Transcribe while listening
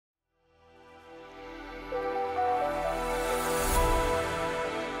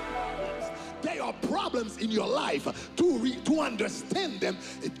problems in your life, to understand them,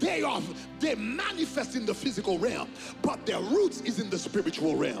 they manifest in the physical realm, but their roots is in the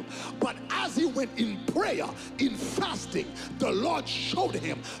spiritual realm. But as he went in prayer, in fasting, the Lord showed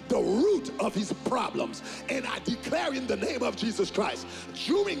him the root of his problems. And I declare in the name of Jesus Christ,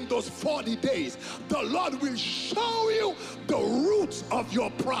 during those 40 days, the Lord will show you the roots of your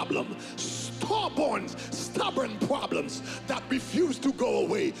problem. Stubborn problems that refuse to go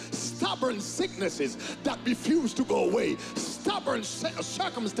away, stubborn sicknesses that refuse to go away, stubborn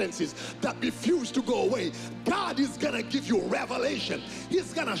circumstances that refuse to go away. God is gonna give you revelation.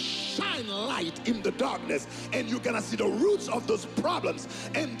 He's gonna shine light in the darkness, and you're gonna see the roots of those problems,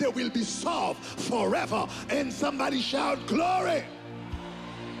 and they will be solved forever. And somebody shout glory.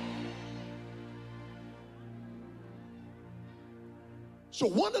 So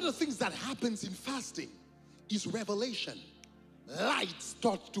one of the things that happens in fasting is revelation. Light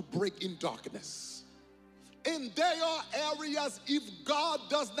starts to break in darkness. And there are areas, if God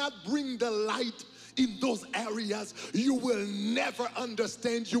does not bring the light in those areas, you will never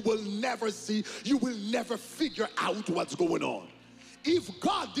understand, you will never see, you will never figure out what's going on. If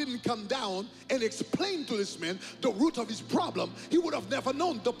God didn't come down and explain to this man the root of his problem, he would have never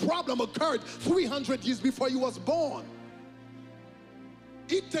known. The problem occurred 300 years before he was born.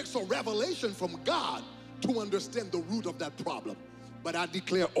 It takes a revelation from God to understand the root of that problem. But I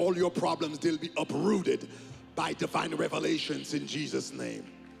declare all your problems, they'll be uprooted by divine revelations in Jesus' name.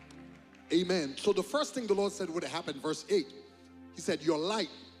 Amen. So the first thing the Lord said would happen, verse 8, he said, your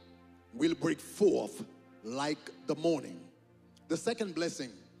light will break forth like the morning. The second blessing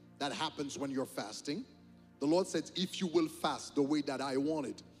that happens when you're fasting, the Lord says, if you will fast the way that I want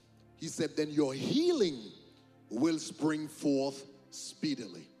it, he said, then your healing will spring forth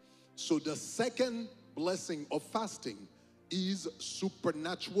speedily. So the second blessing of fasting is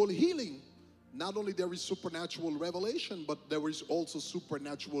supernatural healing. Not only there is supernatural revelation, but there is also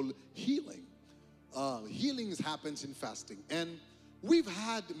supernatural healing. Healings happens in fasting, and we've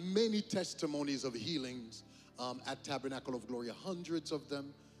had many testimonies of healings at Tabernacle of Glory, hundreds of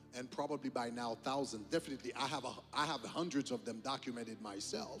them, and probably by now thousands. Definitely, I have hundreds of them documented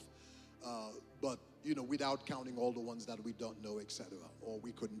myself. But you know, without counting all the ones that we don't know, etc., or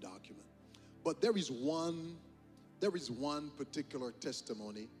we couldn't document. But there is one particular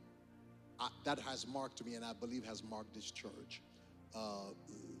testimony that has marked me, and I believe has marked this church.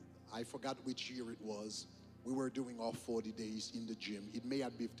 I forgot which year it was. We were doing our 40 days in the gym. It may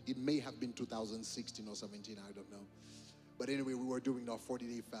have been 2016 or 17, I don't know. But anyway, we were doing our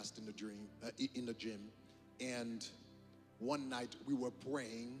 40-day fast in the gym, and one night we were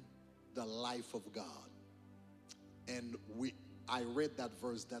praying the life of God. And I read that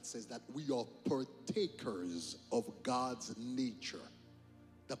verse that says that we are partakers of God's nature.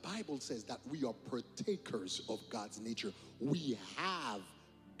 The Bible says that we are partakers of God's nature. We have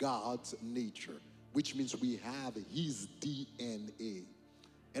God's nature, which means we have his DNA.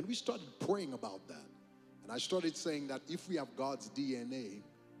 And we started praying about that. And I started saying that if we have God's DNA,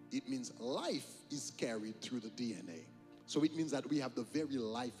 it means life is carried through the DNA. So it means that we have the very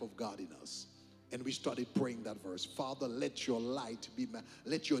life of God in us. And we started praying that verse. Father, let your light be,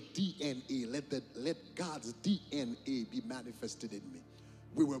 let your DNA, let God's DNA be manifested in me.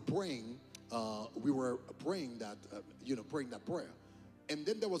 We were praying that, praying that prayer. And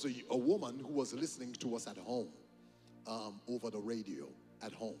then there was a woman who was listening to us at home, over the radio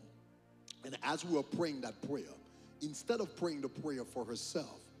at home. And as we were praying that prayer, instead of praying the prayer for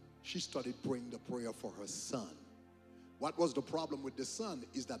herself, she started praying the prayer for her son. What was the problem with the son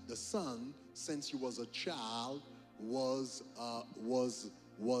is that the son, since he was a child, was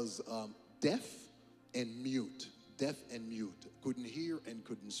deaf and mute, couldn't hear and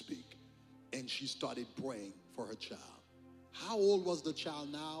couldn't speak. And she started praying for her child. How old was the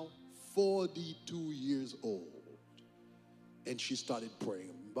child now? 42 years old. And she started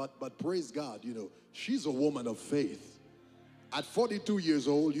praying. But praise God, you know, she's a woman of faith. At 42 years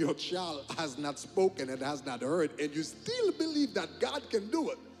old, your child has not spoken and has not heard, and you still believe that God can do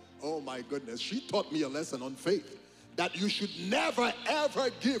it. Oh my goodness, she taught me a lesson on faith, that you should never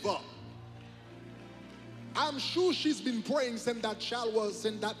ever give up. I'm sure she's been praying since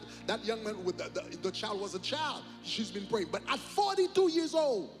that young man with the child was a child. She's been praying. But at 42 years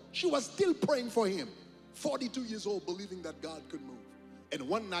old, she was still praying for him. 42 years old, believing that God could move. And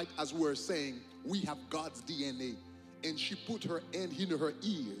one night, as we were saying, we have God's DNA. And she put her hand in her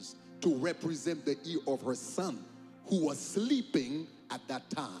ears to represent the ear of her son, who was sleeping at that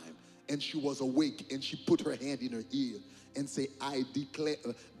time. And she was awake, and she put her hand in her ear and say, I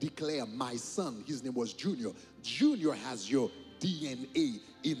declare my son, his name was Junior. Junior has your DNA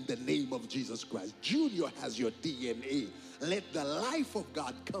in the name of Jesus Christ. Junior has your DNA. Let the life of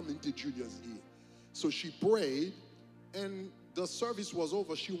God come into Junior's ear. So she prayed, and the service was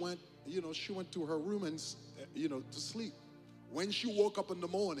over. She went, she went to her room and, to sleep. When she woke up in the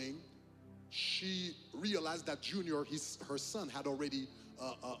morning, she realized that Junior, her son, had already,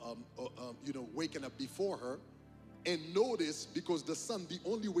 waken up before her. And noticed, because the son, the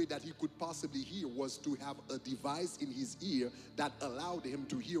only way that he could possibly hear was to have a device in his ear that allowed him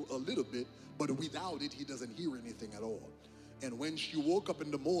to hear a little bit, but without it, he doesn't hear anything at all. And when she woke up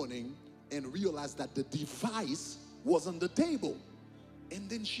in the morning and realized that the device was on the table, and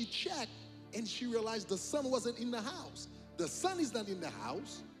then she checked, and she realized the son wasn't in the house. The son is not in the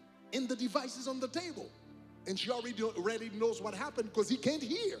house, and the device is on the table. And she already knows what happened, because he can't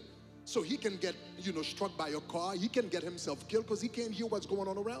hear. So he can get, struck by a car. He can get himself killed because he can't hear what's going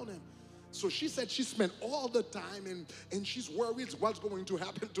on around him. So she said she spent all the time, and she's worried, what's going to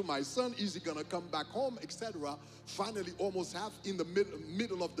happen to my son? Is he going to come back home, etc.? Finally, almost half in the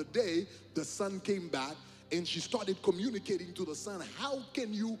middle of the day, the son came back, and she started communicating to the son, how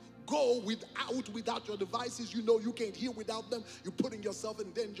can you go without your devices? You know you can't hear without them. You're putting yourself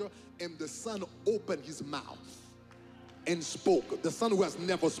in danger. And the son opened his mouth and spoke. The son who has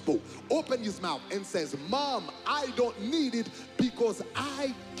never spoke opened his mouth and says, Mom, I don't need it because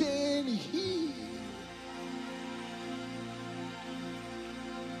I can hear.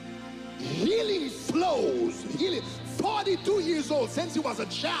 Healing flows. Healing. 42 years old, since he was a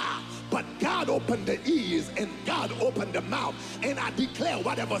child. But God opened the ears and God opened the mouth. And I declare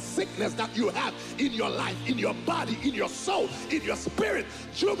whatever sickness that you have in your life, in your body, in your soul, in your spirit,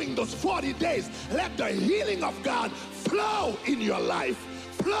 during those 40 days, let the healing of God flow in your life,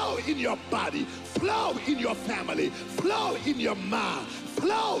 flow in your body, flow in your family, flow in your mind,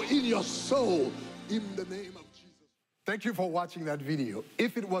 flow in your soul, in the name of Jesus. Thank you for watching that video.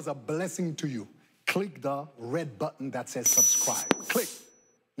 If it was a blessing to you, click the red button that says subscribe. Click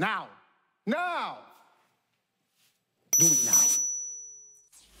now. Now! Do it now.